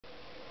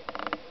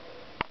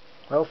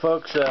Well,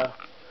 folks,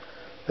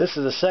 this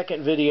is the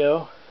second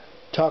video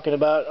talking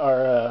about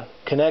our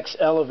Knex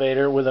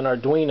elevator with an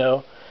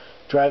Arduino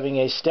driving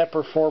a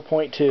Stepper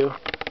 4.2.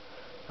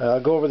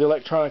 I'll go over the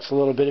electronics a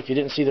little bit if you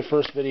didn't see the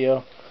first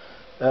video.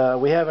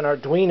 We have an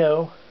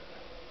Arduino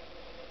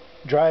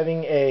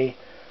driving a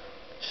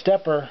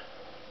Stepper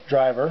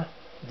driver,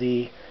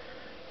 the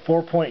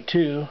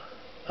 4.2.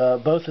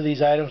 Both of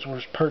these items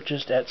were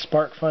purchased at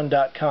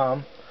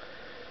sparkfun.com.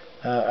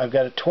 I've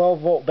got a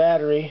 12-volt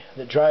battery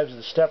that drives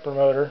the stepper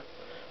motor,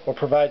 or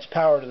provides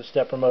power to the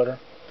stepper motor.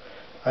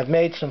 I've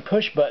made some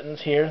push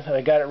buttons here that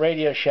I got at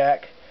Radio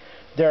Shack.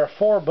 There are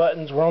 4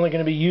 buttons. We're only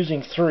going to be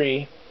using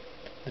 3,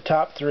 the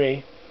top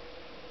 3.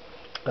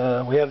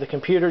 We have the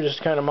computer just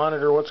to kind of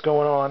monitor what's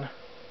going on.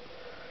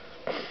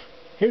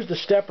 Here's the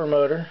stepper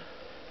motor,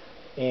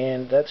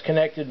 and that's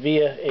connected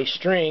via a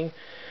string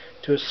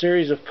to a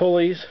series of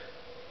pulleys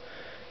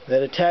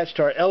that attach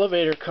to our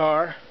elevator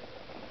car.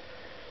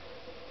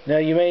 Now,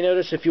 you may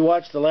notice if you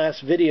watched the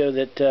last video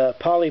that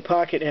Polly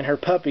Pocket and her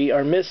puppy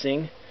are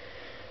missing.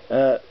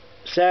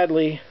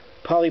 Sadly,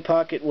 Polly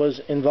Pocket was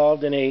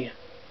involved in a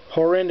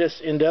horrendous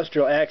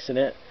industrial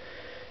accident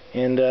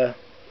and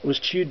was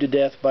chewed to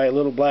death by a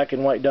little black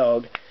and white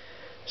dog.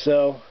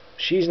 So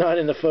she's not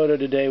in the photo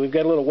today. We've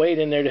got a little weight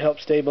in there to help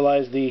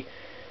stabilize the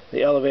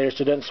elevator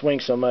so it doesn't swing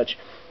so much.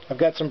 I've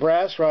got some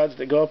brass rods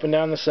that go up and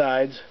down the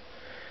sides.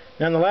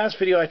 Now, in the last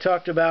video I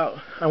talked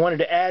about I wanted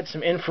to add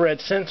some infrared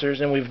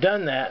sensors, and we've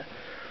done that.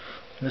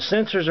 The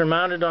sensors are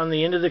mounted on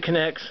the end of the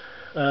Knex.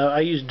 I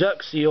use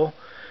duck seal,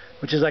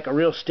 which is like a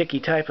real sticky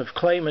type of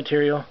clay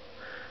material,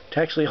 to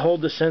actually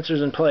hold the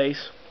sensors in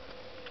place.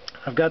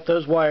 I've got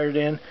those wired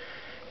in,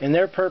 and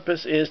their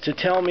purpose is to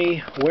tell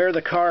me where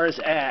the car is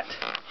at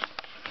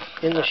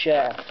in the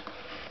shaft.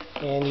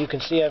 And you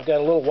can see I've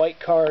got a little white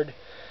card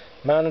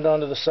mounted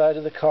onto the side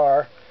of the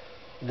car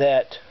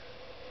that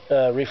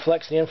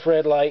reflects the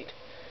infrared light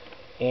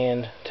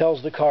and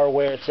tells the car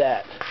where it's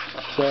at.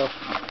 So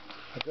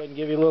I'll go ahead and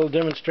give you a little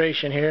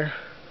demonstration here.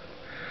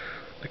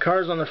 The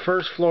car's on the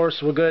first floor,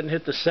 so we'll go ahead and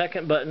hit the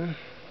second button,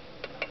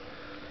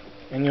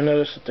 and you'll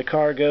notice that the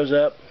car goes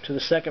up to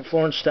the second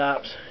floor and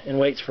stops and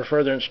waits for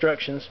further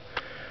instructions.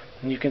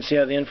 And you can see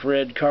how the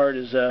infrared card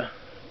is the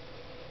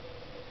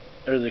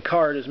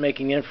card is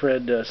making the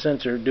infrared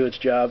sensor do its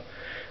job.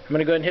 I'm going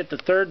to go ahead and hit the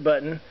third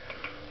button,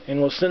 and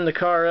we'll send the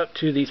car up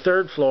to the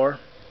third floor.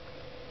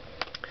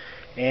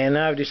 And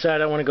now I've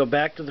decided I want to go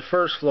back to the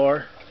first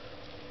floor,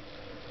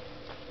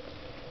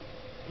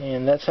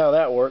 and that's how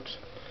that works.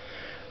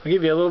 I'll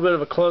give you a little bit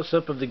of a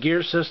close-up of the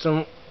gear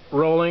system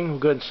rolling. We'll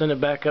go ahead and send it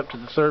back up to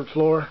the third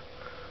floor.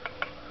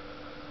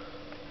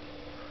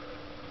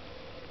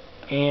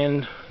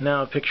 And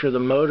now a picture of the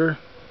motor.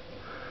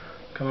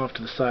 Come off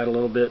to the side a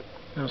little bit.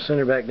 I'll send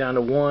her back down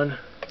to 1.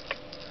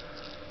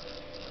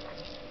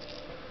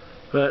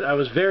 But I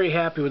was very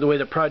happy with the way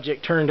the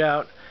project turned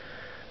out.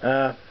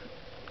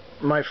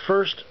 My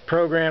first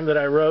program that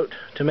I wrote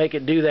to make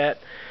it do that,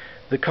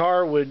 the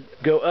car would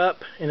go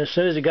up, and as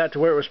soon as it got to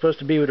where it was supposed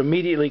to be, it would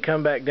immediately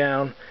come back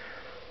down.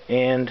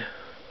 And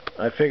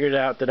I figured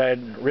out that I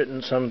had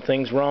written some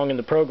things wrong in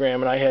the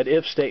program, and I had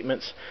if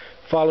statements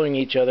following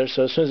each other.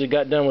 So as soon as it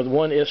got done with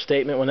one if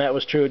statement, when that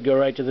was true, it would go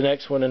right to the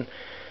next one,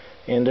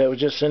 and it was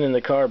just sending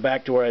the car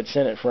back to where I'd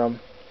sent it from.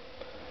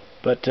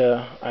 But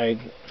I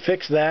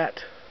fixed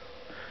that.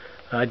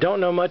 I don't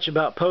know much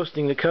about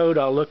posting the code.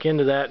 I'll look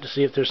into that to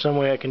see if there's some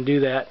way I can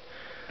do that.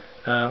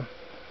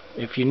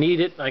 If you need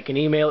it, I can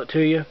email it to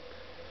you.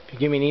 If you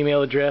give me an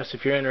email address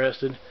if you're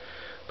interested.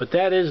 But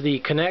that is the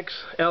Knex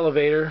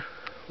elevator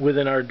with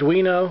an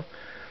Arduino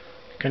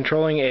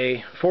controlling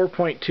a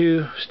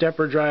 4.2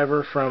 stepper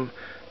driver from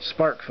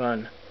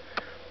SparkFun.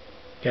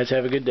 You guys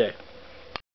have a good day.